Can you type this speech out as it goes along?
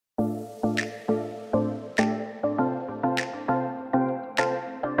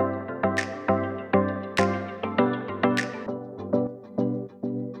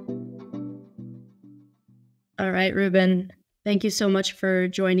All right, Ruben, thank you so much for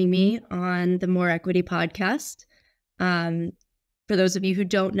joining me on the More Equity podcast. For those of you who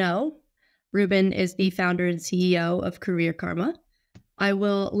don't know, Ruben is the founder and CEO of Career Karma. I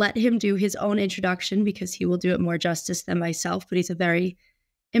will let him do his own introduction because he will do it more justice than myself, but he's a very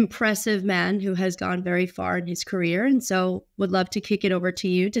impressive man who has gone very far in his career. And so would love to kick it over to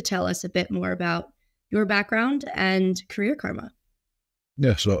you to tell us a bit more about your background and Career Karma.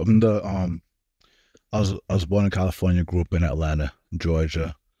 Yeah, so I was born in California, grew up in Atlanta,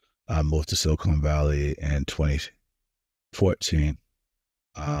 Georgia. I moved to Silicon Valley in 2014.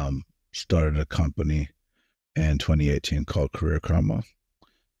 Started a company in 2018 called Career Karma.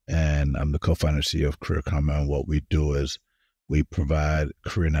 And I'm the co-founder and CEO of Career Karma. And what we do is we provide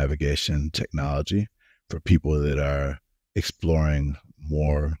career navigation technology for people that are exploring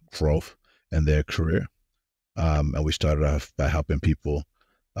more growth in their career. And we started off by helping people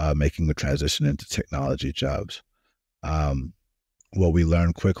making the transition into technology jobs. What we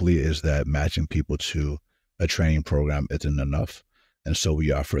learned quickly is that matching people to a training program isn't enough. And so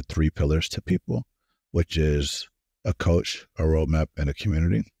we offer 3 pillars to people, which is a coach, a roadmap, and a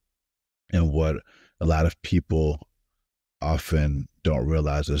community. And what a lot of people often don't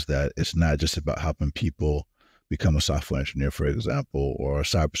realize is that it's not just about helping people become a software engineer, for example, or a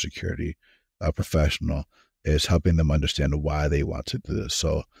cybersecurity professional. It's helping them understand why they want to do this.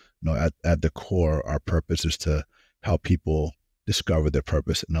 So, at the core, our purpose is to help people discover their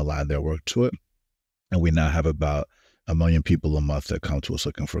purpose and align their work to it. And we now have about 1 million people a month that come to us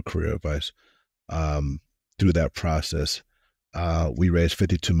looking for career advice. Through that process, we raised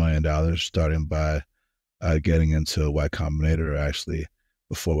 $52 million, starting by getting into Y Combinator. Actually,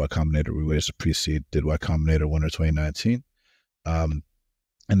 before Y Combinator, we raised a pre-seed, did Y Combinator winter 2019. And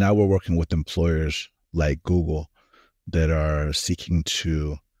now we're working with employers like Google that are seeking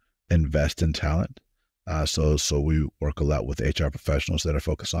to invest in talent. So we work a lot with HR professionals that are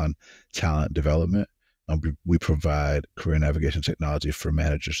focused on talent development. We provide career navigation technology for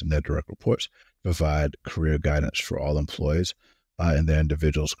managers and their direct reports, provide career guidance for all employees in their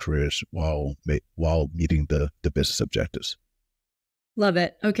individuals' careers while meeting the business objectives. Love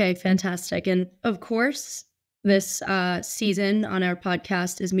it. Okay, fantastic. And of course, this season on our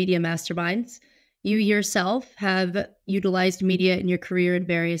podcast is Media Masterminds. You yourself have utilized media in your career in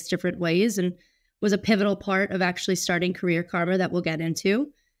various different ways and was a pivotal part of actually starting Career Karma that we'll get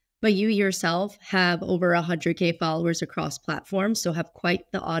into. But you yourself have over 100K followers across platforms, so have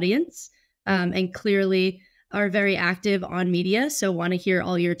quite the audience, and clearly are very active on media. So want to hear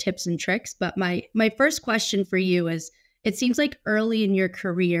all your tips and tricks. But my first question for you is, it seems like early in your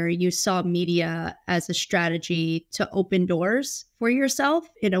career, you saw media as a strategy to open doors for yourself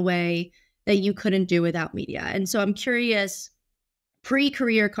in a way that you couldn't do without media. And so I'm curious,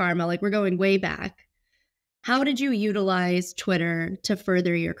 pre-Career Karma, like we're going way back, how did you utilize Twitter to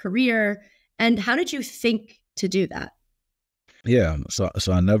further your career? And how did you think to do that? Yeah, so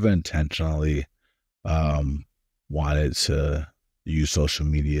I never intentionally wanted to use social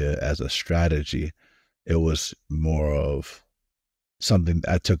media as a strategy. It was more of something.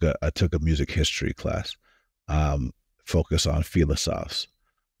 I took a music history class, focused on philosophers.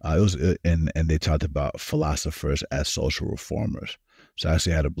 And they talked about philosophers as social reformers. So I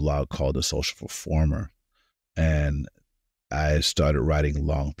actually had a blog called The Social Reformer, and I started writing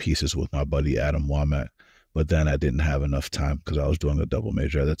long pieces with my buddy Adam Womack, but then I didn't have enough time because I was doing a double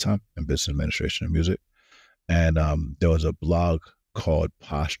major at the time in business administration and music. And there was a blog called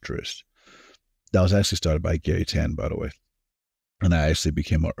Posturist that was actually started by Gary Tan, by the way. And I actually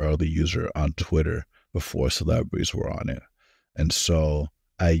became an early user on Twitter before celebrities were on it. And so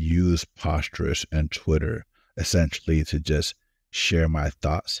I use Posturist and Twitter essentially to just share my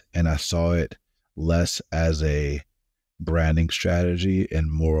thoughts. And I saw it less as a branding strategy and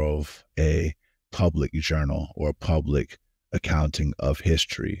more of a public journal or public accounting of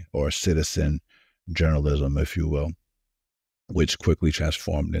history or citizen journalism, if you will, which quickly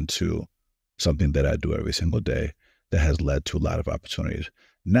transformed into something that I do every single day that has led to a lot of opportunities.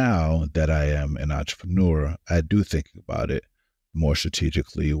 Now that I am an entrepreneur, I do think about it more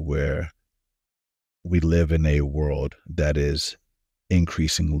strategically, where we live in a world that is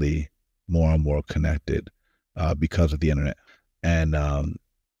increasingly more and more connected because of the internet. And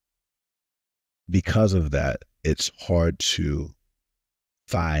because of that, it's hard to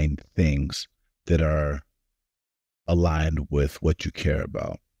find things that are aligned with what you care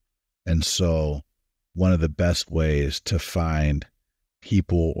about. And so one of the best ways to find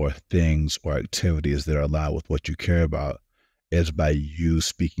people or things or activities that are aligned with what you care about is by you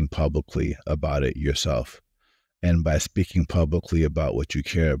speaking publicly about it yourself. And by speaking publicly about what you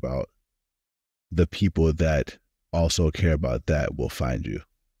care about, the people that also care about that will find you.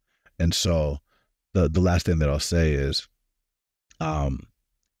 And so the last thing that I'll say is,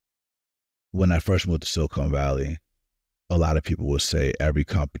 when I first moved to Silicon Valley, a lot of people would say every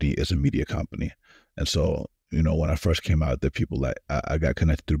company is a media company. And so, when I first came out, the people like I got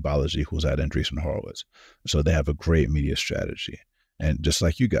connected through Biology, who's at Andreessen Horowitz. So they have a great media strategy. And just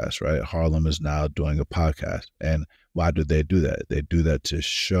like you guys, right? Harlem is now doing a podcast. And why do they do that? They do that to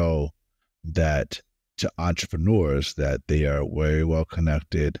show that to entrepreneurs that they are very well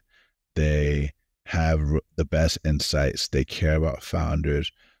connected. They have the best insights. They care about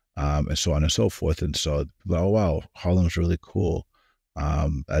founders, and so on and so forth. And so, oh, wow, Harlem's really cool.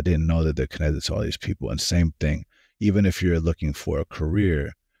 I didn't know that they're connected to all these people. And same thing, even if you're looking for a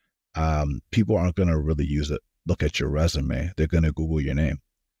career, people aren't going to really look at your resume. They're going to Google your name.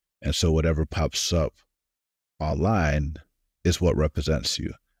 And so whatever pops up online is what represents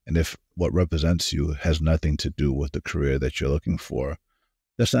you. And if what represents you has nothing to do with the career that you're looking for,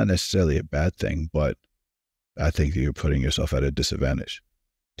 that's not necessarily a bad thing, but I think you're putting yourself at a disadvantage.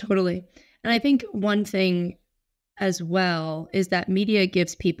 Totally. And I think one thing as well is that media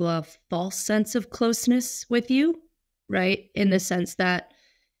gives people a false sense of closeness with you, right? In the sense that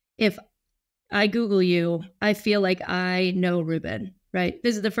if I Google you, I feel like I know Ruben, right?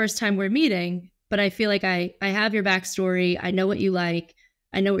 This is the first time we're meeting, but I feel like I have your backstory. I know what you like.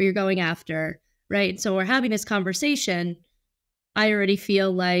 I know what you're going after, right? So we're having this conversation. I already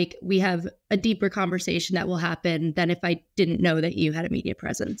feel like we have a deeper conversation that will happen than if I didn't know that you had a media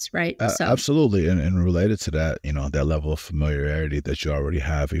presence, right? So absolutely. And related to that, that level of familiarity that you already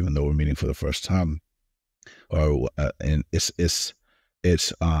have, even though we're meeting for the first time, and it's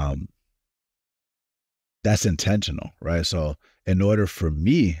that's intentional, right? So in order for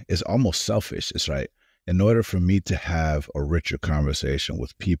me, it's almost selfish. It's right. In order for me to have a richer conversation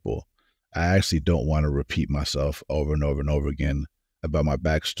with people, I actually don't want to repeat myself over and over and over again about my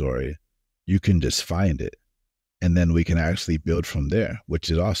backstory. You can just find it, and then we can actually build from there, which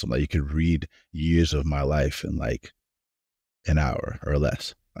is awesome. Like you could read years of my life in like an hour or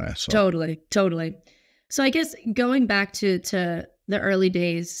less. Right? So. Totally. So I guess going back to the early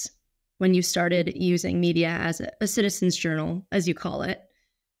days when you started using media as a citizen's journal, as you call it,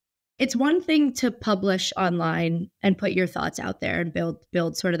 it's one thing to publish online and put your thoughts out there and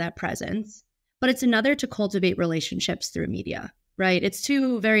build sort of that presence, but it's another to cultivate relationships through media, right? It's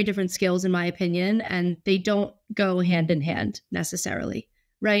two very different skills, in my opinion, and they don't go hand in hand necessarily,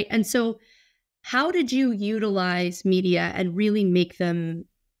 right? And so how did you utilize media and really make them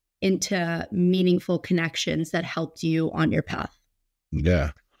into meaningful connections that helped you on your path?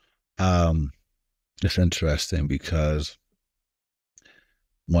 Yeah. It's interesting because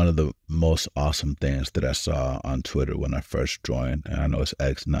one of the most awesome things that I saw on Twitter when I first joined, and I know it's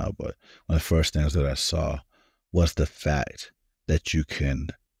X now, but one of the first things that I saw was the fact that you can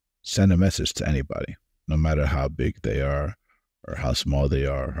send a message to anybody, no matter how big they are or how small they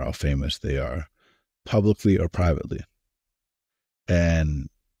are, or how famous they are, publicly or privately. And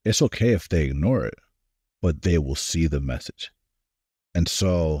it's okay if they ignore it, but they will see the message. And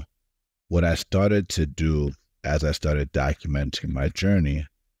so what I started to do as I started documenting my journey,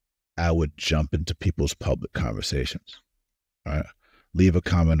 I would jump into people's public conversations, right? Leave a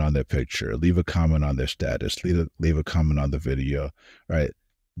comment on their picture, leave a comment on their status, leave a comment on the video, right?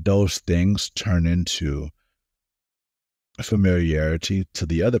 Those things turn into familiarity to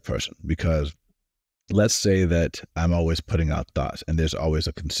the other person, because let's say that I'm always putting out thoughts and there's always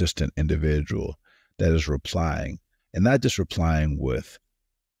a consistent individual that is replying, and not just replying with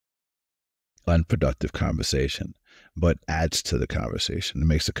unproductive conversation, but adds to the conversation. It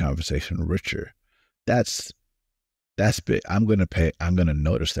makes the conversation richer. That's big. I'm going to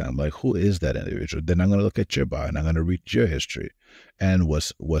notice that. I'm like, who is that individual? Then I'm going to look at your bio and I'm going to read your history. And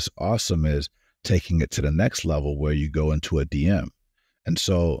what's awesome is taking it to the next level where you go into a DM. And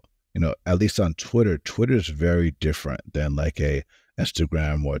so, at least on Twitter is very different than like a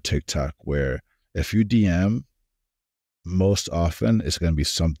Instagram or TikTok, where if you DM, most often it's going to be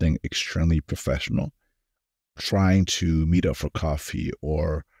something extremely professional, trying to meet up for coffee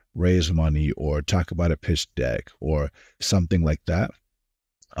or raise money or talk about a pitch deck or something like that.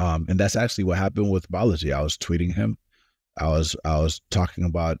 And that's actually what happened with Balaji. I was tweeting him. I was talking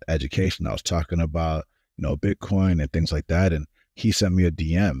about education. I was talking about, Bitcoin and things like that. And he sent me a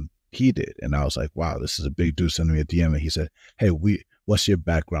DM. He did. And I was like, wow, this is a big dude sending me a DM. And he said, hey, what's your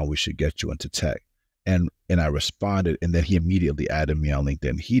background? We should get you into tech. And I responded, and then he immediately added me on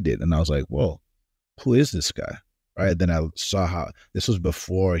LinkedIn. He did. And I was like, whoa, who is this guy? Right. Then I saw how this was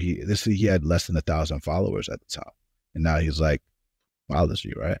before he had less than 1,000 followers at the time. And now he's like, wow, this is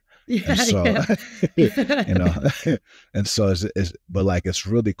you, right? And Yeah, so, you yeah. know, and so but like, it's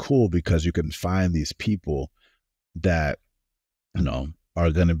really cool because you can find these people that, you know, are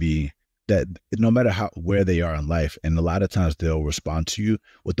going to be that no matter where they are in life. And a lot of times they'll respond to you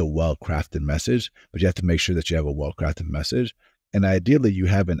with a well-crafted message, but you have to make sure that you have a well-crafted message. And ideally you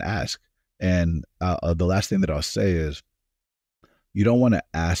have an ask. And the last thing that I'll say is, you don't want to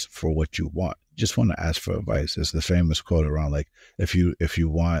ask for what you want. You just want to ask for advice. It's the famous quote around, like, if you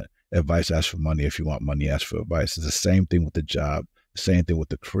want advice, ask for money. If you want money, ask for advice. It's the same thing with the job, the same thing with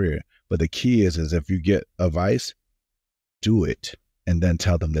the career. But the key is if you get advice, do it and then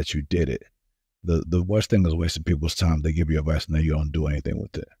tell them that you did it. The worst thing is wasting people's time. They give you advice and then you don't do anything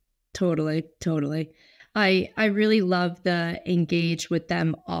with it. Totally, totally. I really love the engage with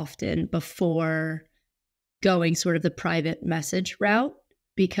them often before going sort of the private message route,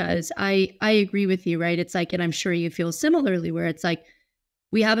 because I agree with you, right? It's like, and I'm sure you feel similarly, where it's like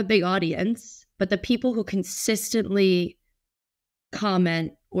we have a big audience, but the people who consistently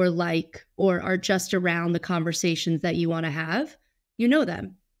comment or like or are just around the conversations that you want to have, you know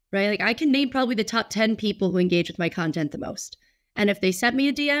them, right? Like I can name probably the top 10 people who engage with my content the most. And if they sent me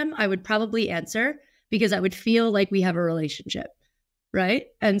a DM, I would probably answer because I would feel like we have a relationship, right?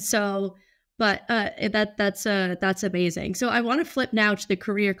 And so, but that's amazing. So I want to flip now to the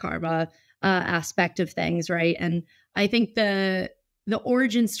career karma aspect of things, right? And I think the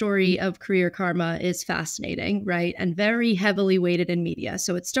origin story of career karma is fascinating, right? And very heavily weighted in media.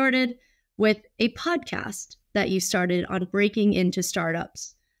 So it started with a podcast that you started on breaking into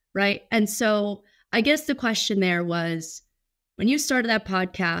startups, right? And so I guess the question there was, when you started that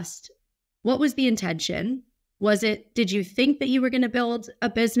podcast, what was the intention? Did you think that you were going to build a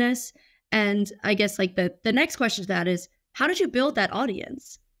business? And I guess like the next question to that is, how did you build that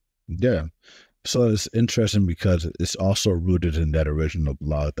audience? Yeah. So it's interesting because it's also rooted in that original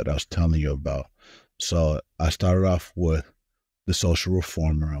blog that I was telling you about. So I started off with The Social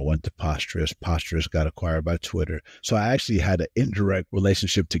Reformer. I went to Posturous. Posturous got acquired by Twitter. So I actually had an indirect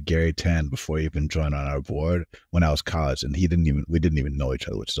relationship to Gary Tan before he even joined on our board when I was college, and we didn't even know each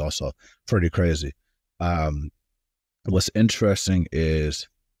other, which is also pretty crazy. What's interesting is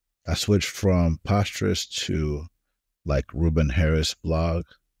I switched from Posturous to like Ruben Harris blog,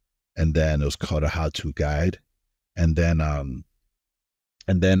 and then it was called a how-to guide. And then on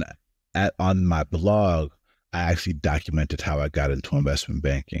my blog, I actually documented how I got into investment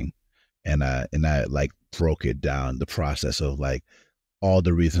banking, and I like broke it down, the process of like all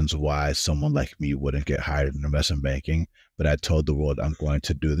the reasons why someone like me wouldn't get hired in investment banking. But I told the world I'm going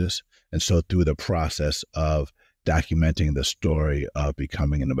to do this. And so through the process of documenting the story of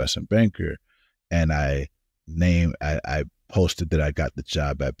becoming an investment banker, and I posted that I got the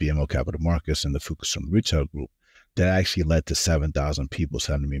job at BMO Capital Markets in the Fukushima Retail Group, that actually led to 7,000 people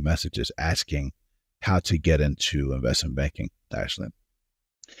sending me messages asking how to get into investment banking, actually.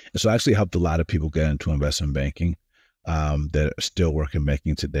 And so I actually helped a lot of people get into investment banking that are still working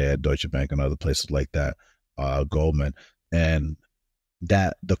banking today at Deutsche Bank and other places like that, Goldman. And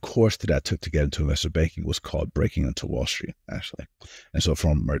that the course that I took to get into investment banking was called Breaking into Wall Street, actually. And so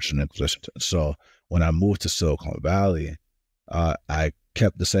from merchant acquisition. So when I moved to Silicon Valley, I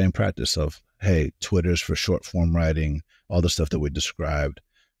kept the same practice of, hey, Twitter's for short form writing, all the stuff that we described.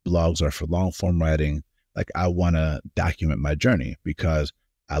 Blogs are for long form writing. Like, I want to document my journey because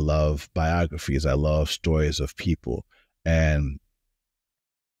I love biographies. I love stories of people. And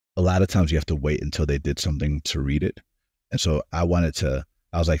a lot of times you have to wait until they did something to read it. And so I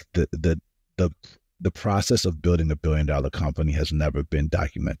was like, the process of building $1 billion company has never been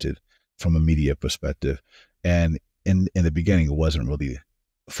documented from a media perspective. And in the beginning, it wasn't really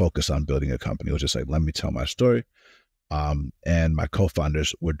focused on building a company. It was just like, let me tell my story. And my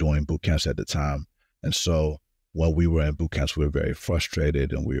co-founders were doing boot camps at the time. And so while we were in boot camps, we were very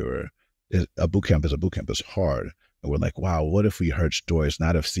frustrated, and a boot camp is a boot camp. It's hard. And we're like, wow, what if we heard stories,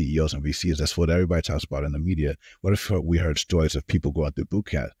 not of CEOs and VCs? That's what everybody talks about in the media. What if we heard stories of people going through boot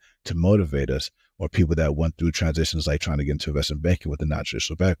camp to motivate us, or people that went through transitions like trying to get into investment banking with a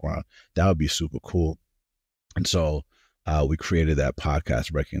non-traditional background? That would be super cool. And so we created that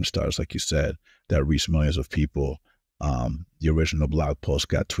podcast, Breaking Stars, like you said, that reached millions of people. The original blog post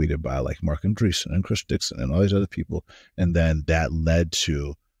got tweeted by like Mark Andreessen and Chris Dixon and all these other people. And then that led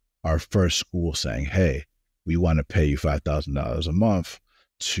to our first school saying, hey, we want to pay you $5,000 a month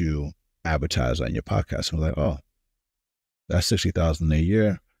to advertise on your podcast. And we're like, oh, that's $60,000 a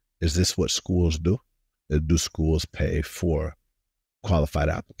year. Is this what schools do? Do schools pay for qualified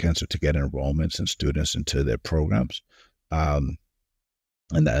applicants or to get enrollments and students into their programs? And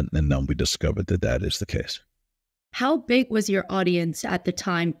then we discovered that is the case. How big was your audience at the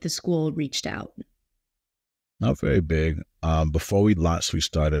time the school reached out? Not very big. Before we launched, we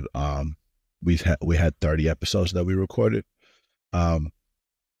started, we had 30 episodes that we recorded. But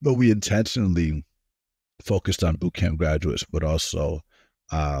we intentionally focused on bootcamp graduates, but also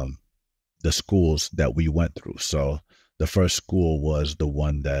the schools that we went through. So the first school was the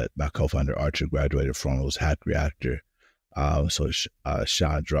one that my co-founder Archer graduated from. It was Hack Reactor.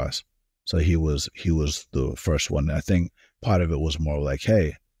 Sean Dross. So he was the first one. And I think part of it was more like,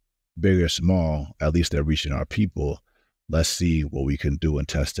 hey, big or small, at least they're reaching our people. Let's see what we can do and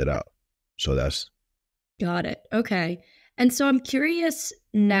test it out. So that's. Got it. Okay. And so I'm curious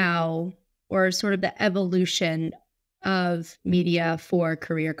now, or sort of the evolution of media for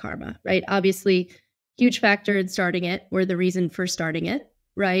Career Karma, right? Obviously, huge factor in starting it, or the reason for starting it,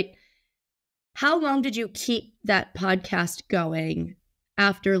 right? How long did you keep that podcast going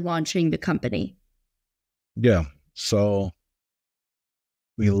after launching the company? Yeah. So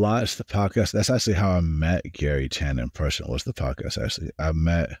we launched the podcast. That's actually how I met Gary Tan in person, was the podcast, actually.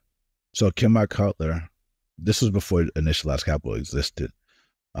 So Kim Cutler, this was before Initialized Capital existed.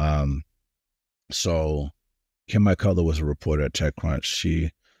 So Kim Cutler was a reporter at TechCrunch.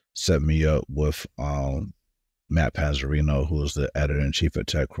 She set me up with Matt Panzarino, who was the editor-in-chief at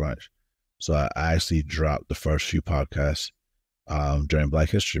TechCrunch. So I actually dropped the first few podcasts during Black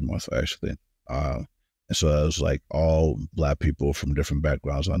History Month, actually. And so it was like all Black people from different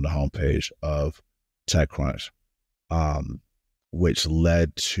backgrounds on the homepage of TechCrunch, which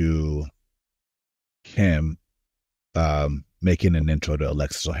led to him making an intro to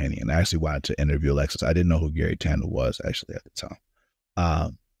Alexis Ohanian. I actually wanted to interview Alexis. I didn't know who Gary Tanner was actually at the time.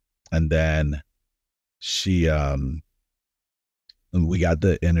 And then she, we got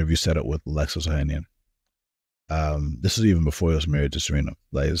the interview set up with Alexis Ohanian. This was even before he was married to Serena.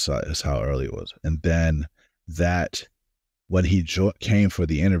 Like, it's how early it was. And then when he came for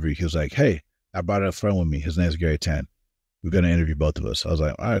the interview, he was like, hey, I brought a friend with me. His name's Gary Tan. We're going to interview both of us. I was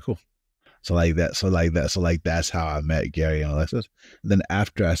like, all right, cool. So that's how I met Gary and Alexis. And then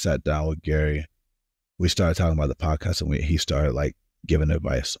after I sat down with Gary, we started talking about the podcast, and he started like giving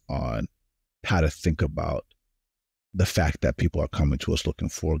advice on how to think about the fact that people are coming to us looking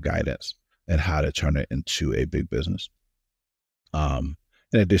for guidance and how to turn it into a big business. In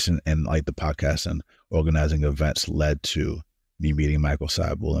addition, and like the podcast and organizing events led to me meeting Michael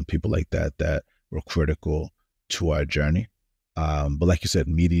Seibel and people like that were critical to our journey. But like you said,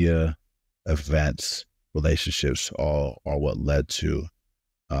 media, events, relationships, all are what led to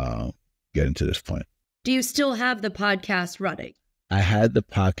getting to this point. Do you still have the podcast running? I had the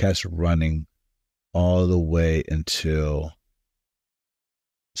podcast running all the way until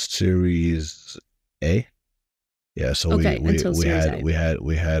Series A. Yeah, so okay,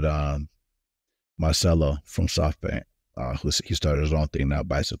 we had Marcelo from SoftBank, he started his own thing now,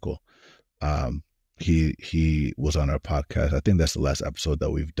 Bicycle. He was on our podcast. I think that's the last episode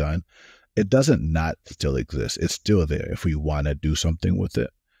that we've done. It doesn't not still exist. It's still there if we want to do something with it.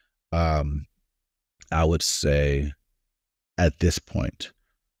 I would say at this point,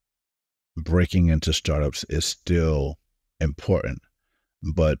 breaking into startups is still important,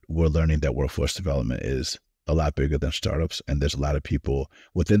 but we're learning that workforce development is a lot bigger than startups. And there's a lot of people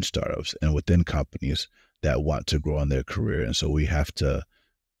within startups and within companies that want to grow in their career. And so we have to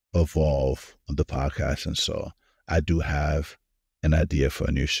evolve the podcast. And so I do have an idea for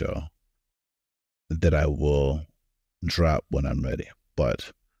a new show that I will drop when I'm ready,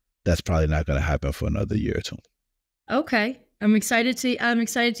 but that's probably not going to happen for another year or two. Okay. I'm excited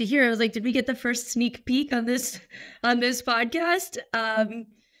to hear. I was like, did we get the first sneak peek on this podcast?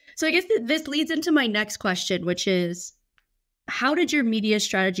 So I guess this leads into my next question, which is, how did your media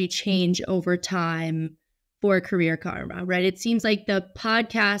strategy change over time for Career Karma, right? It seems like the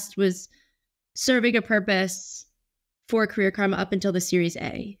podcast was serving a purpose for Career Karma up until the Series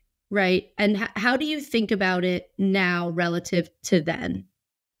A, right? And how do you think about it now relative to then?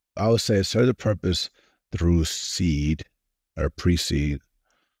 I would say it served a purpose through seed or pre-seed,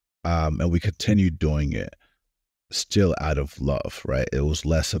 and we continued doing it still out of love, right? It was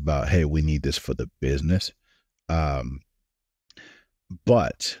less about, hey, we need this for the business,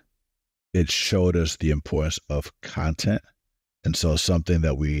 but it showed us the importance of content. And so something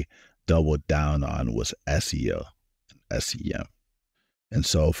that we doubled down on was SEO and SEM. And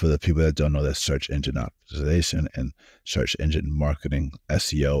so for the people that don't know, that's search engine optimization and search engine marketing.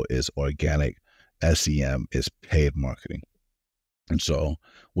 SEO is organic, SEM is paid marketing. And so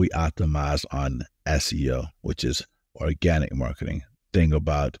we optimize on SEO, which is organic marketing. Thing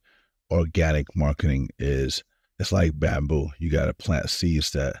about organic marketing is it's like bamboo. You got to plant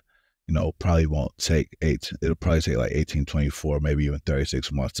seeds that probably won't take it'll probably take like 18, 24, maybe even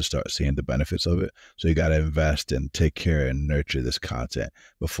 36 months to start seeing the benefits of it. So you got to invest and take care and nurture this content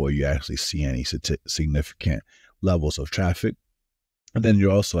before you actually see any significant levels of traffic. And then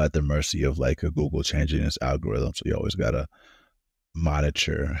you're also at the mercy of like a Google changing its algorithm. So you always got to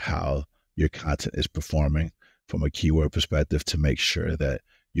monitor how your content is performing from a keyword perspective to make sure that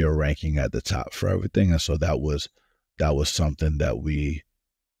you're ranking at the top for everything. And so that was something that we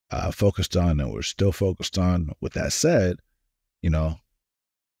focused on and we're still focused on. With that said,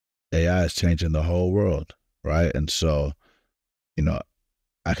 AI is changing the whole world, right? And so,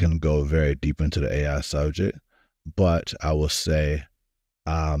 I can go very deep into the AI subject, but I will say,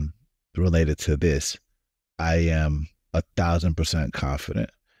 related to this, I am 1,000% confident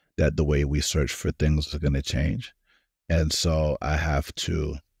that the way we search for things is going to change. And so I have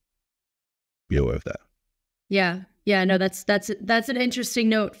to be aware of that. Yeah. Yeah. No, that's an interesting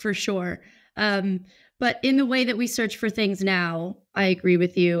note for sure. But in the way that we search for things now, I agree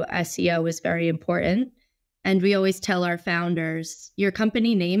with you. SEO is very important. And we always tell our founders, your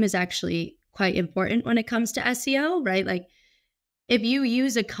company name is actually quite important when it comes to SEO, right? Like if you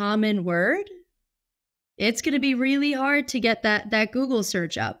use a common word, it's going to be really hard to get that Google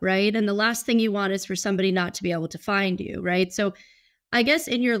search up, right? And the last thing you want is for somebody not to be able to find you, right? So I guess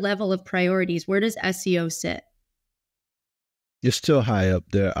in your level of priorities, where does SEO sit? You're still high up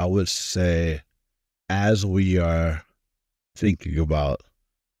there. I would say as we are thinking about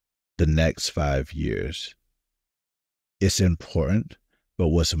the next 5 years, it's important, but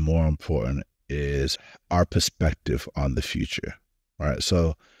what's more important is our perspective on the future, right?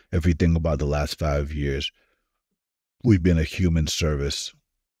 So if we think about the last 5 years, we've been a human service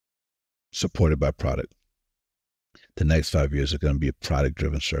supported by product. The next 5 years are going to be a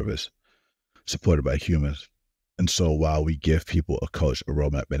product-driven service supported by humans. And so while we give people a coach, a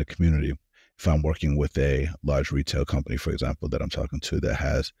roadmap, and a community, if I'm working with a large retail company, for example, that I'm talking to that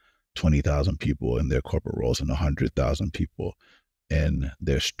has 20,000 people in their corporate roles and 100,000 people in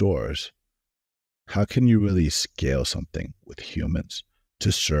their stores, how can you really scale something with humans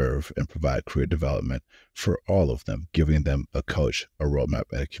to serve and provide career development for all of them, giving them a coach, a roadmap,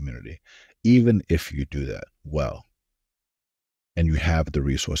 and a community? Even if you do that well, and you have the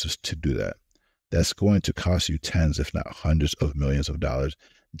resources to do that, that's going to cost you tens, if not hundreds of millions of dollars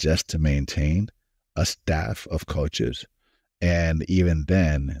just to maintain a staff of coaches. And even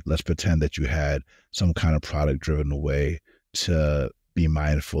then, let's pretend that you had some kind of product-driven way to be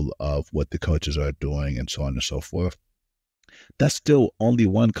mindful of what the coaches are doing and so on and so forth. That's still only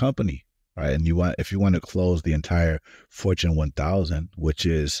one company, right? And if you want to close the entire Fortune 1000, which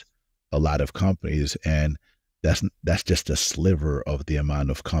is a lot of companies, and that's just a sliver of the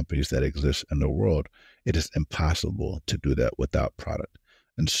amount of companies that exist in the world. It is impossible to do that without product.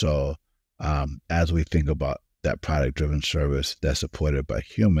 And so as we think about that product-driven service that's supported by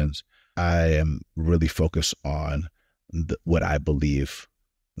humans, I am really focused on what I believe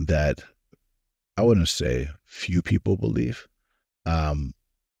that I wouldn't say few people believe,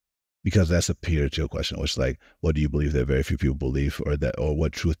 because that's a Peter Thiel question, which is like, what do you believe that very few people believe, or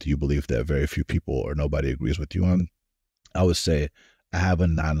what truth do you believe that very few people or nobody agrees with you on? I would say I have a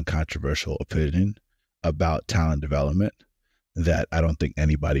non-controversial opinion about talent development that I don't think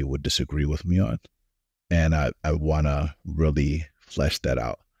anybody would disagree with me on. And I want to really flesh that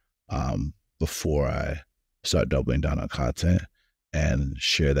out before I start doubling down on content and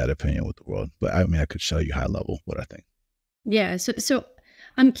share that opinion with the world. But I mean, I could show you high level what I think. Yeah. So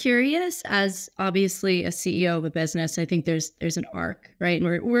I'm curious, as obviously a CEO of a business, I think there's an arc, right?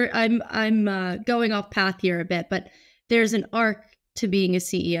 And I'm going off path here a bit, but there's an arc to being a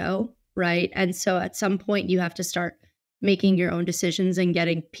CEO, right? And so at some point you have to start making your own decisions and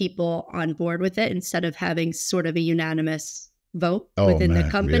getting people on board with it instead of having sort of a unanimous vote within the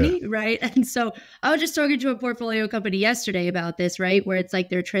company, right? And so I was just talking to a portfolio company yesterday about this, right? Where it's like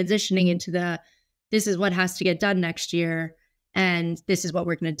they're transitioning into this is what has to get done next year, and this is what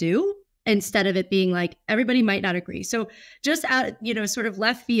we're going to do, instead of it being like, everybody might not agree. So just out, sort of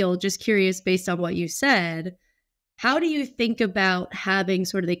left field, just curious based on what you said, how do you think about having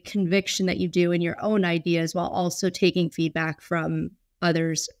sort of the conviction that you do in your own ideas while also taking feedback from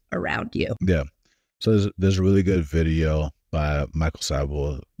others around you? Yeah. So there's a really good video by Michael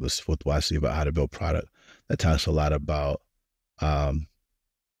Seibel with YC about how to build product that talks a lot about going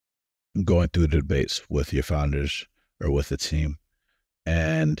through the debates with your founders or with the team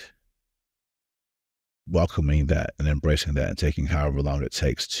and welcoming that and embracing that and taking however long it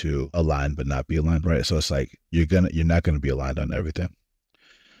takes to align but not be aligned, right? So it's like you're not going to be aligned on everything.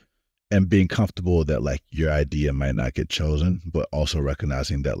 and being comfortable that like your idea might not get chosen, but also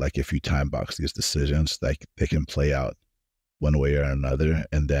recognizing that like if you time box these decisions, like they can play out one way or another.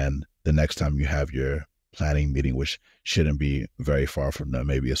 And then the next time you have your planning meeting, which shouldn't be very far from now,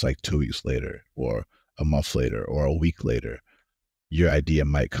 maybe it's like 2 weeks later or a month later or a week later, your idea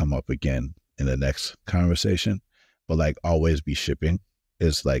might come up again in the next conversation. But like always be shipping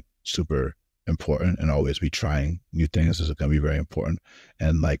is like super important, and always be trying new things is going to be very important.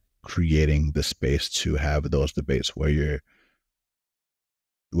 And like creating the space to have those debates where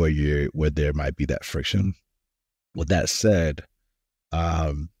there might be that friction. With that said,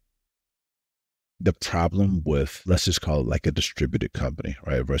 the problem with, let's just call it like a distributed company,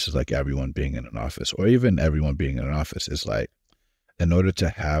 right, versus like everyone being in an office, or even everyone being in an office, is like, in order to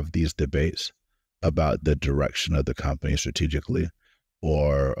have these debates about the direction of the company strategically,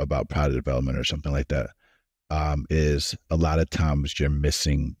 or about product development or something like that, is a lot of times you're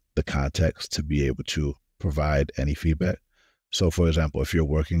missing the context to be able to provide any feedback. So for example, if you're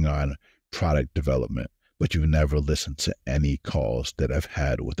working on product development, but you've never listened to any calls that I've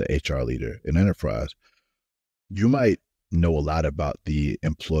had with the HR leader in enterprise, you might know a lot about the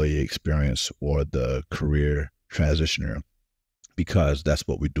employee experience or the career transitioner, because that's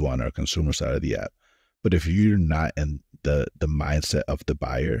what we do on our consumer side of the app. But if you're not in the mindset of the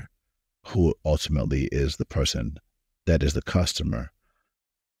buyer, who ultimately is the person that is the customer,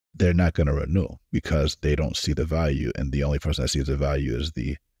 they're not going to renew because they don't see the value. And the only person that sees the value is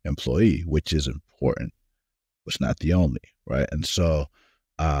the employee, which is important, but it's not the only, right? And so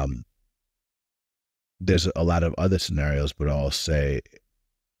there's a lot of other scenarios, but I'll say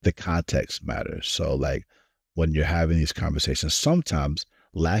the context matters. So like when you're having these conversations, sometimes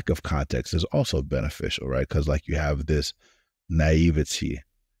lack of context is also beneficial, right? Because like you have this naivety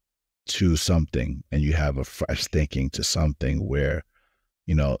to something, and you have a fresh thinking to something where,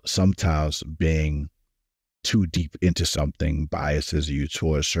 you know, sometimes being too deep into something biases you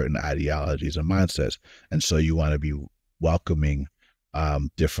towards certain ideologies and mindsets. And so you want to be welcoming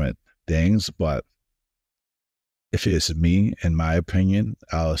different things. But if it's me, in my opinion,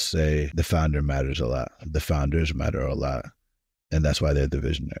 I'll say the founder matters a lot. The founders matter a lot. And that's why they're the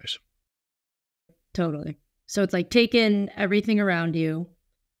visionaries. Totally. So it's like take in everything around you,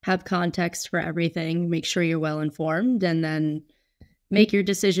 have context for everything, make sure you're well informed, and then make your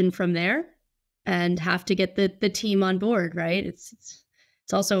decision from there, and have to get the team on board, right? It's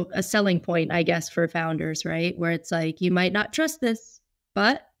also a selling point, I guess, for founders, right? Where it's like, you might not trust this,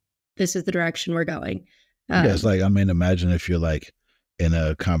 but this is the direction we're going. Yeah, it's like, I mean, imagine if you're like in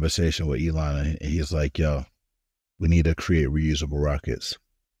a conversation with Elon and he's like, yo, we need to create reusable rockets,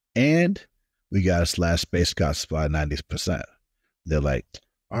 and we got to slash space costs by 90%. They're like,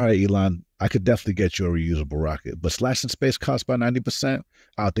 all right, Elon, I could definitely get you a reusable rocket, but slashing space costs by 90%,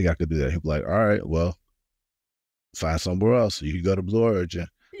 I don't think I could do that. He'll be like, all right, well, find somewhere else. You can go to Blue Origin.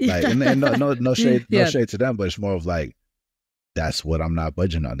 Like, and no shade, no shade to them, but it's more of like, that's what I'm not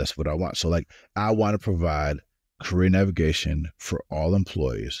budging on. That's what I want. So like, I want to provide career navigation for all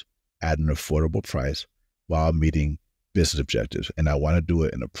employees at an affordable price while meeting business objectives. And I want to do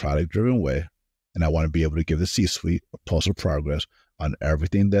it in a product-driven way. And I want to be able to give the C-suite a pulse of progress on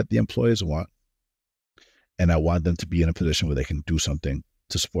everything that the employees want. And I want them to be in a position where they can do something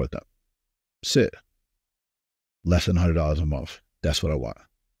to support them. Sit. Less than $100 a month. That's what I want.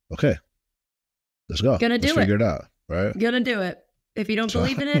 Okay. Let's go. Let's figure it out. Right? Gonna do it. If you don't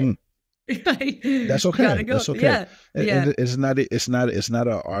believe in it, that's okay. Go. That's okay. Yeah. It's not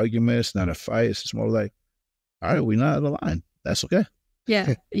an argument. It's not a fight. It's more like, all right, we're not aligned. That's okay.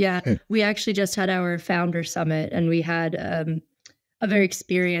 Yeah. We actually just had our founder summit, and we had a very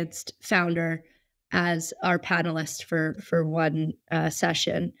experienced founder as our panelist for one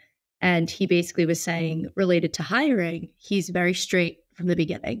session. And he basically was saying, related to hiring, he's very straight from the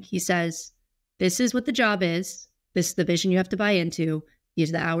beginning. He says, this is what the job is. This is the vision you have to buy into. These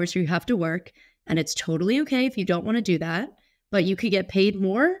are the hours you have to work. And it's totally okay if you don't want to do that, but you could get paid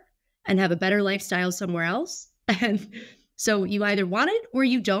more and have a better lifestyle somewhere else. And so you either want it or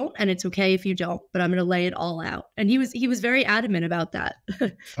you don't, and it's okay if you don't, but I'm going to lay it all out. And he was very adamant about that.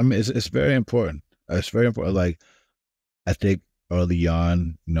 I mean, it's very important. It's very important. Like, I think early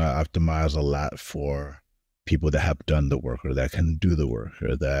on, you know, I optimize a lot for people that have done the work, or that can do the work,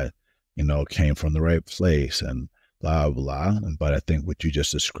 or that, you know, came from the right place and blah, blah. But I think what you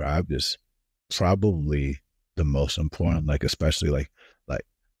just described is probably the most important, like, especially like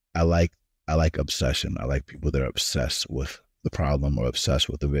I like obsession. I like people that are obsessed with the problem or obsessed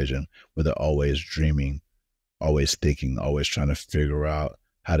with the vision, where they're always dreaming, always thinking, always trying to figure out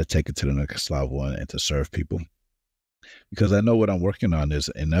how to take it to the next level and to serve people. because I know what I'm working on is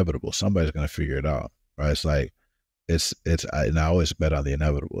inevitable. Somebody's going to figure it out, right? It's like, and I always bet on the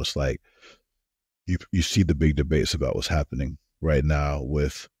inevitable. It's like, you see the big debates about what's happening right now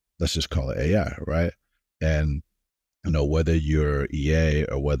with, let's just call it AI, right? And whether you're EA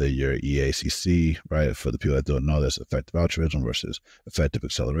or whether you're EACC, right? For the people that don't know, there's effective altruism versus effective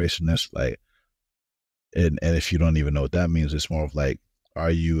accelerationist. Like, and if you don't even know what that means, it's more of like,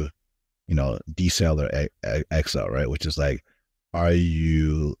 are you, decel or XL, right? Which is like, are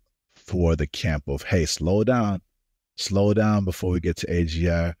you for the camp of, hey, slow down before we get to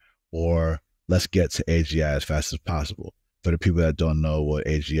AGI, or let's get to AGI as fast as possible? For the people that don't know what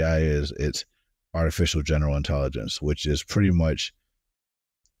AGI is, it's artificial general intelligence, which is pretty much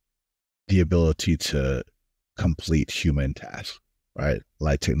the ability to complete human tasks, right?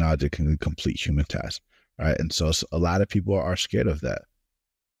 Like technology can complete human tasks, right? And so a lot of people are scared of that.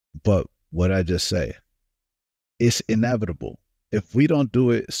 But what I just say, it's inevitable. If we don't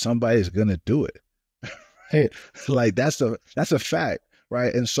do it, somebody's gonna do it. Right? Like that's a fact,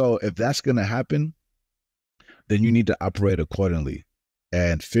 right? And so if that's gonna happen, then you need to operate accordingly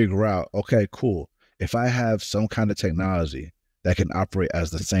and figure out, okay, cool. If I have some kind of technology that can operate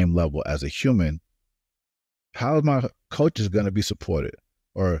as the same level as a human, how are my coaches going to be supported?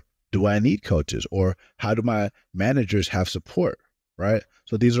 Or do I need coaches? Or how do my managers have support? Right?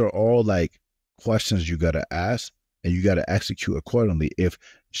 So these are all like questions you got to ask, and you got to execute accordingly. If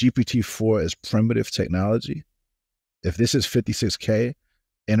GPT-4 is primitive technology, if this is 56K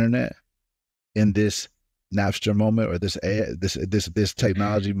internet in this Napster moment, or this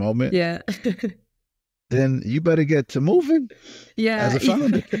technology moment, Yeah. then you better get to moving. Yeah. As a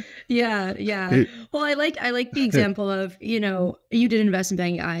founder. Yeah. Well, I like the example of, you did invest in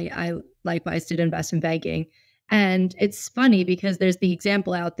banking. I likewise did invest in banking. And it's funny because there's the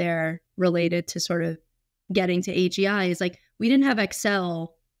example out there related to sort of getting to AGI is like, we didn't have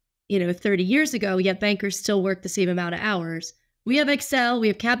Excel, 30 years ago, yet bankers still work the same amount of hours. We have Excel, we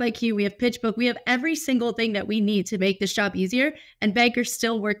have CapIQ, we have PitchBook, we have every single thing that we need to make this job easier, and bankers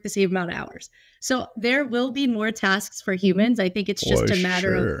still work the same amount of hours. So there will be more tasks for humans. I think it's just a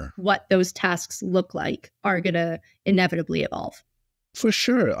matter of what those tasks look like are going to inevitably evolve. For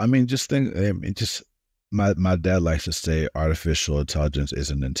sure. I mean, just think, my dad likes to say artificial intelligence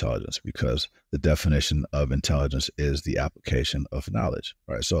isn't intelligence, because the definition of intelligence is the application of knowledge,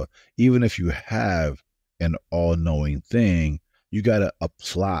 right? So even if you have an all-knowing thing, you got to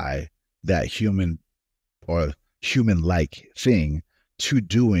apply that human or human-like thing to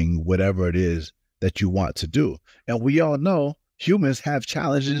doing whatever it is that you want to do. And we all know humans have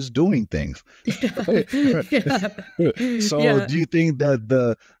challenges doing things. So do you think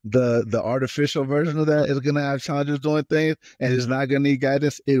that the artificial version of that is going to have challenges doing things and it's not going to need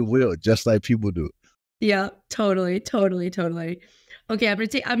guidance? It will, just like people do. Yeah, totally. Okay, I'm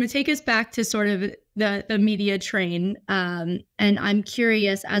gonna take us back to sort of the media train, and I'm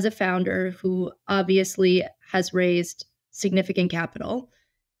curious, as a founder who obviously has raised significant capital,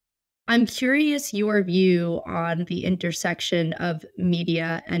 I'm curious your view on the intersection of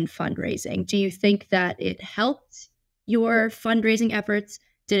media and fundraising. Do you think that it helped your fundraising efforts?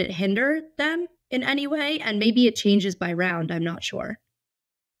 Did it hinder them in any way? And maybe it changes by round. I'm not sure.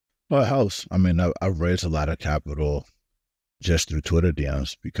 Well, it helps. I mean, I've raised a lot of capital just through Twitter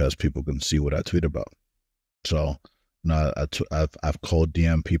DMs because people can see what I tweet about. So, I've cold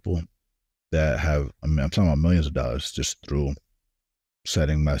DM people that have, I'm talking about millions of dollars just through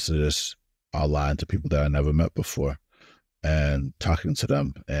sending messages online to people that I never met before and talking to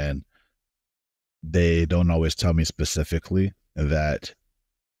them. And they don't always tell me specifically that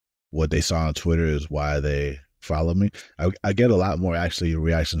what they saw on Twitter is why they follow me. I get a lot more actually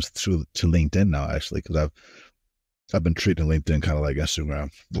reactions to LinkedIn now, actually, because I've been treating LinkedIn kind of like Instagram,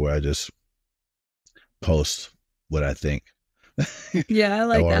 where I just post what I think. Yeah, I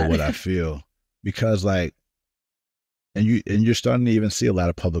like that. Or what I feel. Because and you're starting to even see a lot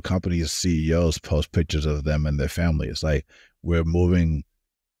of public companies, CEOs post pictures of them and their family. It's like we're moving,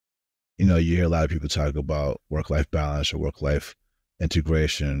 you hear a lot of people talk about work-life balance or work-life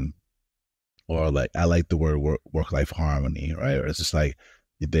integration, or I like the word work-life harmony, right? Or it's just like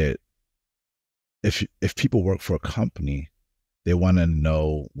that if people work for a company, they want to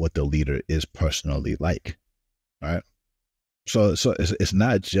know what the leader is personally like, right? So it's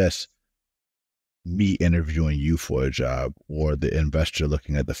not just me interviewing you for a job or the investor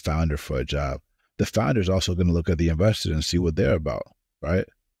looking at the founder for a job. The founder is also going to look at the investor and see what they're about, right?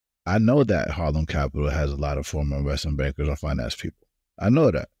 I know that Harlem Capital has a lot of former investment bankers or finance people. I know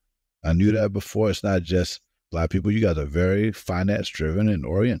that. I knew that before. It's not just Black people. You guys are very finance driven and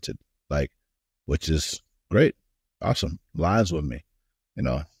oriented, which is great. awesome. Lines with me, you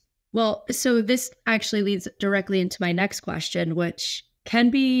know. Well, so this actually leads directly into my next question, which can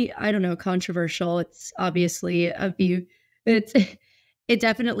be, I don't know, controversial. It's obviously a view. It's it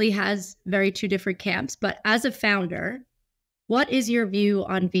definitely has very two different camps. But as a founder, what is your view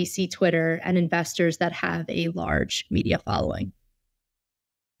on VC Twitter and investors that have a large media following?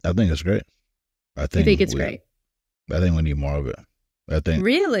 I think it's great. You think it's great? I think we need more of it. I think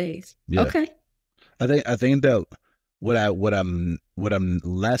Really? yeah. Okay. I think that what I'm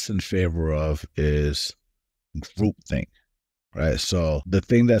less in favor of is groupthink, right? So the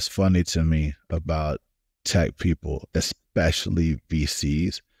thing that's funny to me about tech people, especially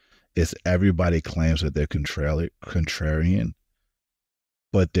VCs, is everybody claims that they're contrarian,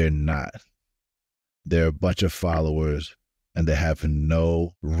 but they're not. They're a bunch of followers and they have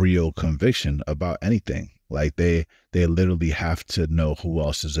no real conviction about anything. Like they literally have to know who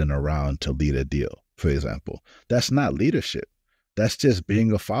else is in around to lead a deal, for example. That's not leadership. That's just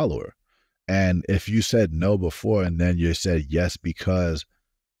being a follower. And if you said no before and then you said yes because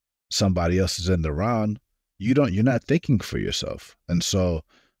somebody else is in the round, you're not thinking for yourself. And so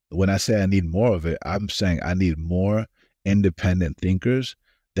when I say I need more of it, I'm saying I need more independent thinkers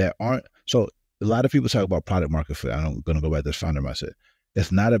that aren't. So a lot of people talk about product market fit. I'm going to go back to this founder mindset.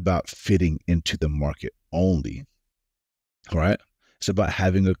 It's not about fitting into the market only, right? It's about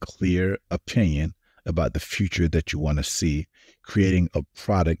having a clear opinion about the future that you want to see, creating a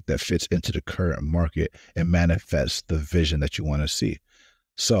product that fits into the current market and manifests the vision that you want to see.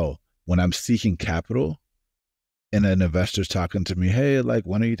 So when I'm seeking capital and an investor's talking to me, hey, like,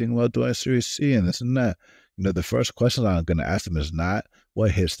 when are you thinking about doing a Series C and this and that? You know, the first question I'm going to ask them is not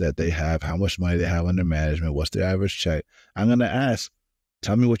what hits that they have, how much money they have under management, what's their average check. I'm going to ask,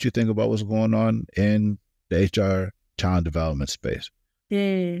 tell me what you think about what's going on in the HR talent development space.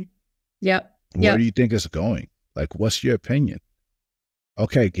 Yep. Where do you think it's going? Like, what's your opinion?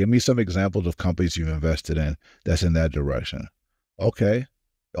 Okay, give me some examples of companies you've invested in that's in that direction. Okay.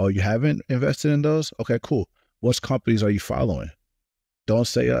 Oh, you haven't invested in those? Okay, cool. What companies are you following? Don't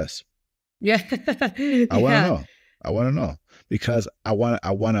say us. Yeah. I want to know. I want to know because I want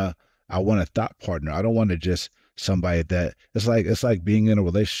a thought partner. I don't want to just somebody that it's like being in a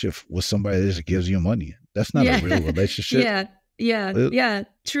relationship with somebody that just gives you money. That's not a real relationship. Yeah.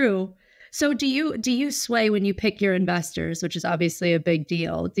 True. So do you sway when you pick your investors, which is obviously a big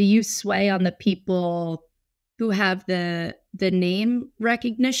deal? Do you sway on the people who have the name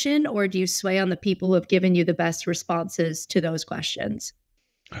recognition, or do you sway on the people who have given you the best responses to those questions?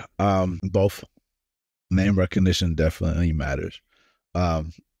 Both. Name recognition definitely matters.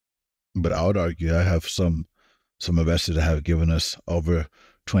 But I would argue I have some investors that have given us over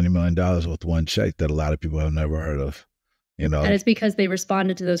 $20 million with one check that a lot of people have never heard of. You know, and it's because they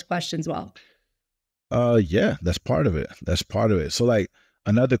responded to those questions well. Yeah, that's part of it. That's part of it. So like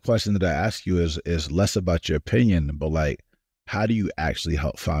another question that I ask you is less about your opinion, but like, how do you actually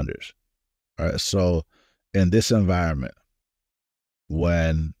help founders? All right. So in this environment,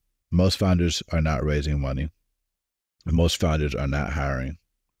 when most founders are not raising money, most founders are not hiring,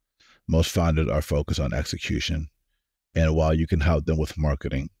 most founders are focused on execution. And while you can help them with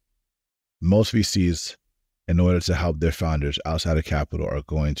marketing, most VCs, in order to help their founders outside of capital, are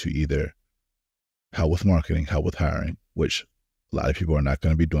going to either help with marketing, help with hiring, which a lot of people are not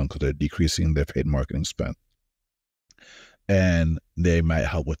going to be doing because they're decreasing their paid marketing spend. And they might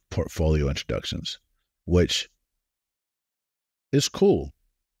help with portfolio introductions, which is cool.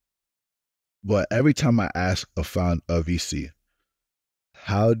 But every time I ask a VC,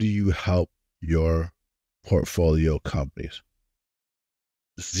 how do you help your portfolio companies?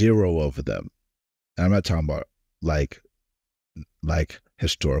 Zero of them. And I'm not talking about like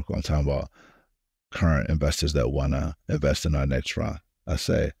historical. I'm talking about current investors that want to invest in our next round. I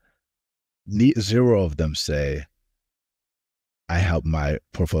say, zero of them say, I help my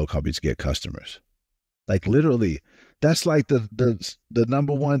portfolio companies get customers. Like literally, that's like the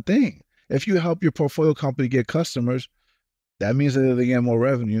number one thing. If you help your portfolio company get customers, that means that they get more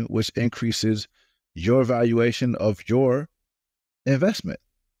revenue, which increases your valuation of your investment.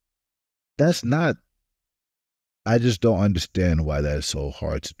 That's not, I just don't understand why that is so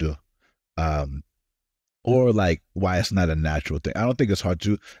hard to do. Or like why it's not a natural thing. I don't think it's hard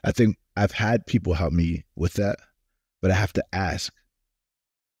to do. I think I've had people help me with that, but I have to ask.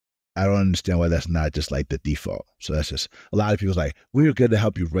 I don't understand why that's not just like the default. So that's just, a lot of people's like, we're good to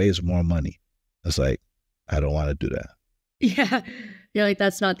help you raise more money. It's like, I don't want to do that. Yeah. You're like,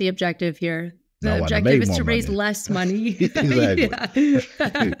 that's not the objective here. The I objective is to raise less money. Exactly.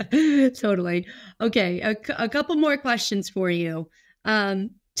 Totally. Okay. A couple more questions for you.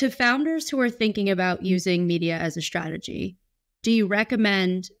 To founders who are thinking about using media as a strategy, do you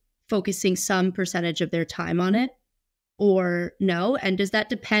recommend focusing some percentage of their time on it or no? And does that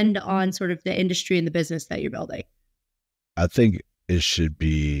depend on sort of the industry and the business that you're building? I think it should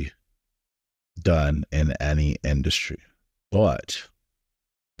be done in any industry, but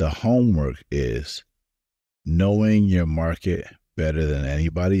the homework is knowing your market better than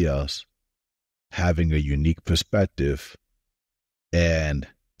anybody else, having a unique perspective, and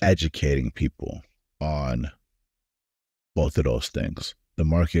educating people on both of those things, the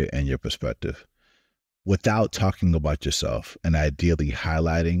market and your perspective, without talking about yourself, and ideally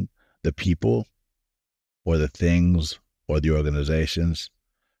highlighting the people or the things or the organizations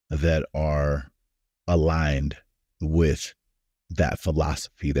that are aligned with that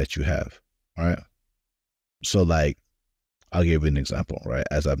philosophy that you have. All right. So like, I'll give you an example, right?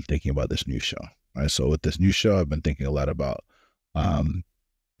 As I'm thinking about this new show, right? So with this new show, I've been thinking a lot about,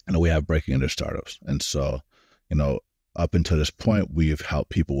 we have breaking into startups. And so, up until this point, we've helped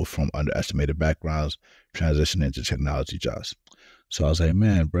people from underestimated backgrounds transition into technology jobs. So I was like,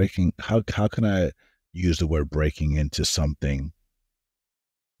 man, how can I use the word breaking into something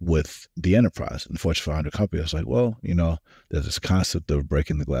with the enterprise and Fortune 500 company? I was like, well, there's this concept of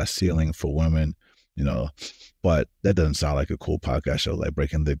breaking the glass ceiling for women, but that doesn't sound like a cool podcast show, like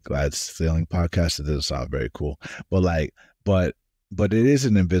Breaking the Glass Ceiling podcast. It doesn't sound very cool, but it is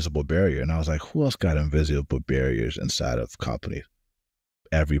an invisible barrier. And I was like, who else got invisible barriers inside of companies?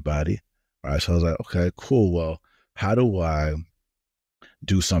 Everybody. All right. So I was like, okay, cool. Well, how do I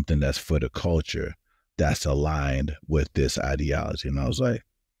do something that's for the culture that's aligned with this ideology? And I was like,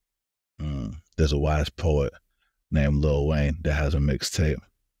 there's a wise poet named Lil Wayne that has a mixtape.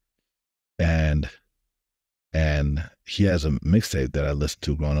 And he has a mixtape that I listened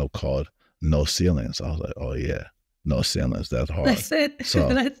to growing up called No Ceilings. I was like, oh yeah, no ceilings. That's hard. That's it. So,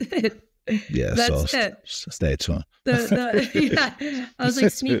 that's it. Yeah, that's so it. Stay tuned. Yeah, I was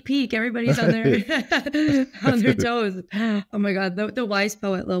like, sneak peek. Everybody's on their toes. Oh my God, the wise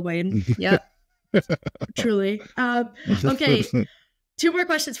poet Lil Wayne. Yeah, truly. Okay, 2 more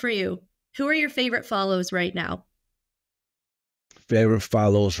questions for you. Who are your favorite follows right now? Favorite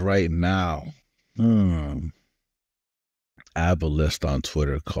follows right now. I have a list on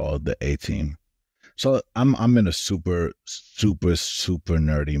Twitter called the A-Team. So I'm in a super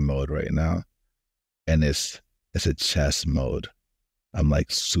nerdy mode right now, and it's a chess mode. I'm like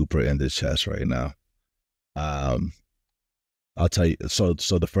super into chess right now. I'll tell you. So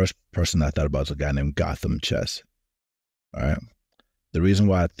the first person I thought about is a guy named Gotham Chess. All right. The reason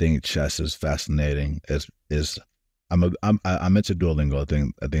why I think chess is fascinating is I'm into Duolingo. I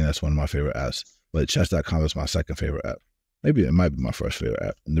think that's one of my favorite apps. But chess.com is my second favorite app. Maybe it might be my first favorite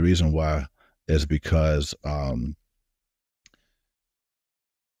app. And the reason why is because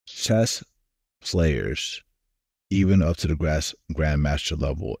chess players, even up to the grandmaster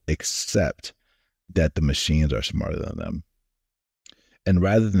level, accept that the machines are smarter than them. And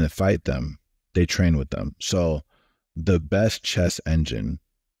rather than fight them, they train with them. So the best chess engine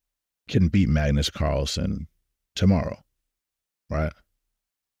can beat Magnus Carlsen tomorrow, right?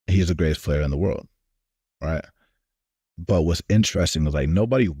 He's the greatest player in the world, right? But what's interesting is like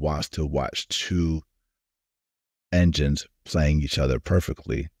nobody wants to watch 2 engines playing each other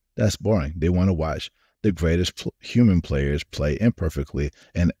perfectly. That's boring. They want to watch the greatest human players play imperfectly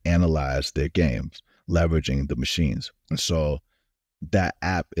and analyze their games, leveraging the machines. And so that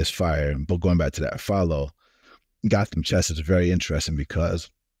app is fire. But going back to that follow, Gotham Chess is very interesting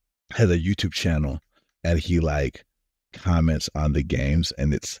because he has a YouTube channel and he like comments on the games,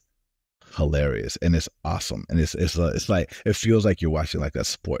 and it's hilarious and it's awesome, and it's like it feels like you're watching like a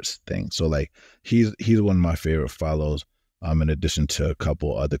sports thing. So like he's one of my favorite follows. In addition to a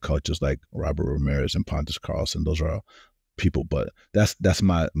couple other coaches like Robert Ramirez and Pontus Carlson, those are all people. But that's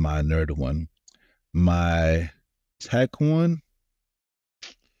my nerd one. My tech one,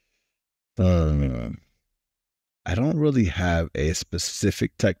 I don't really have a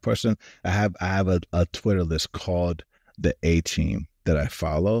specific tech person. I have a Twitter list called the A-Team that I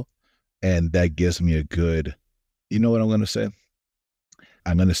follow. And that gives me a good, you know what I'm going to say?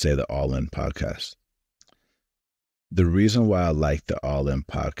 I'm going to say the All In podcast. The reason why I like the All In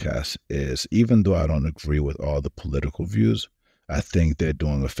podcast is even though I don't agree with all the political views, I think they're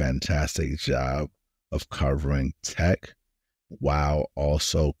doing a fantastic job of covering tech while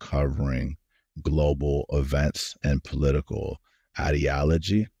also covering global events and political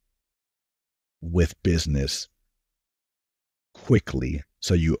ideology with business quickly.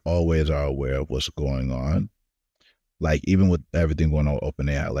 So you always are aware of what's going on. Like even with everything going on with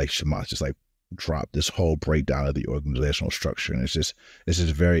OpenAI, like Shamash just like drop this whole breakdown of the organizational structure. And it's just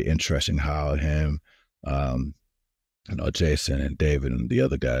very interesting how him, Jason and David and the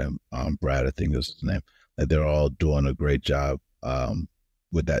other guy, Brad, I think is his name, that they're all doing a great job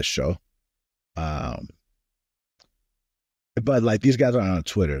with that show. But like these guys are on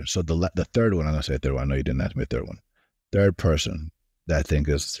Twitter. So the third one, I'm gonna say third one. I know you didn't ask me a third one. Third person that I think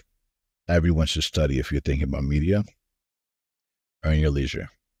is everyone should study if you're thinking about media. Earn Your Leisure.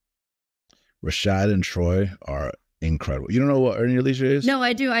 Rashad and Troy are incredible. You don't know what Earn Your Leisure is? No,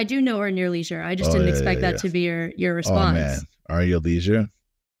 I do. I do know Earn Your Leisure. I just didn't expect that to be your response. Oh man, Earn Your Leisure.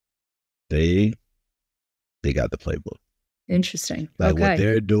 They got the playbook. Interesting. Like what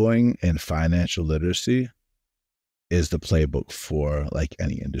they're doing in financial literacy is the playbook for like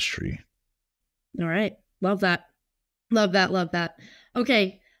any industry. All right. Love that. Love that. Love that.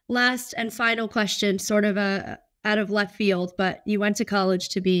 Okay. Last and final question, sort of out of left field, but you went to college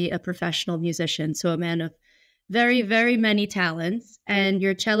to be a professional musician. So a man of very, very many talents. And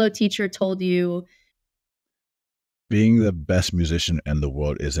your cello teacher told you being the best musician in the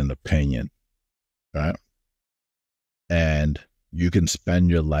world is an opinion, right? And you can spend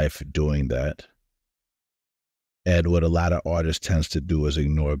your life doing that. And what a lot of artists tends to do is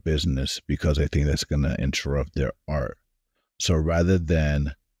ignore business because they think that's going to interrupt their art. So rather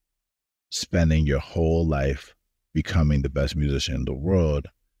than spending your whole life becoming the best musician in the world,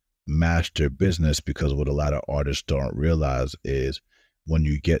 master business, because what a lot of artists don't realize is when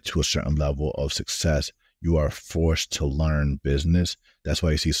you get to a certain level of success, you are forced to learn business. That's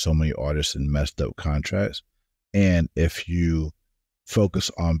why you see so many artists in messed up contracts. And if you focus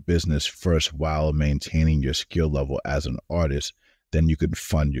on business first while maintaining your skill level as an artist, then you can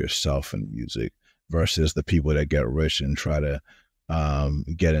fund yourself in music versus the people that get rich and try to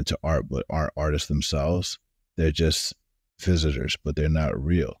get into art but aren't artists themselves. They're just visitors, but they're not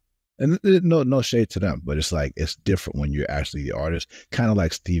real. And no shade to them, but it's like it's different when you're actually the artist. Kind of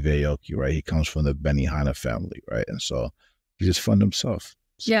like Steve Aoki, right? He comes from the Benihana family, right? And so he just fund himself.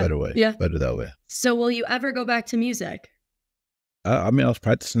 It's a better way. Yeah. Better that way. So will you ever go back to music? I mean, I was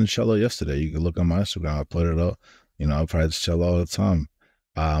practicing cello yesterday. You can look on my Instagram. I put it up. You know, I practice cello all the time.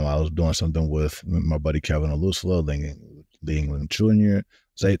 I was doing something with my buddy Kevin Aluslo, Lee England Jr.,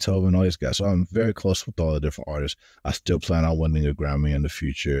 Zaytoven, all these guys. So I'm very close with all the different artists. I still plan on winning a Grammy in the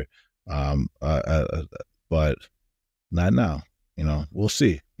future, but not now. You know, we'll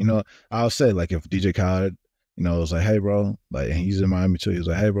see. You know, I'll say like if DJ Khaled, you know, was like, hey, bro, like he's in Miami too. He was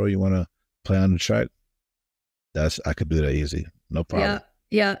like, hey, bro, you want to play on the track? I could do that easy. No problem.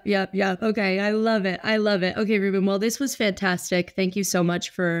 Yeah. Okay. I love it. Okay, Ruben. Well, this was fantastic. Thank you so much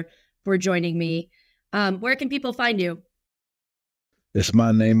for joining me. Where can people find you? It's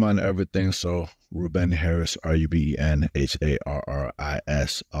my name on everything. So Ruben Harris, RubenHarris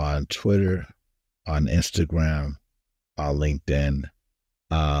on Twitter, on Instagram, on LinkedIn,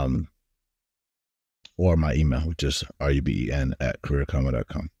 or my email, which is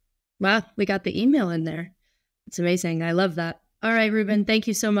ruben@careerkarma.com. Wow. We got the email in there. It's amazing. I love that. All right, Ruben, thank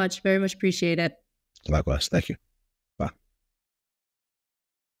you so much. Very much appreciate it. Likewise. Thank you.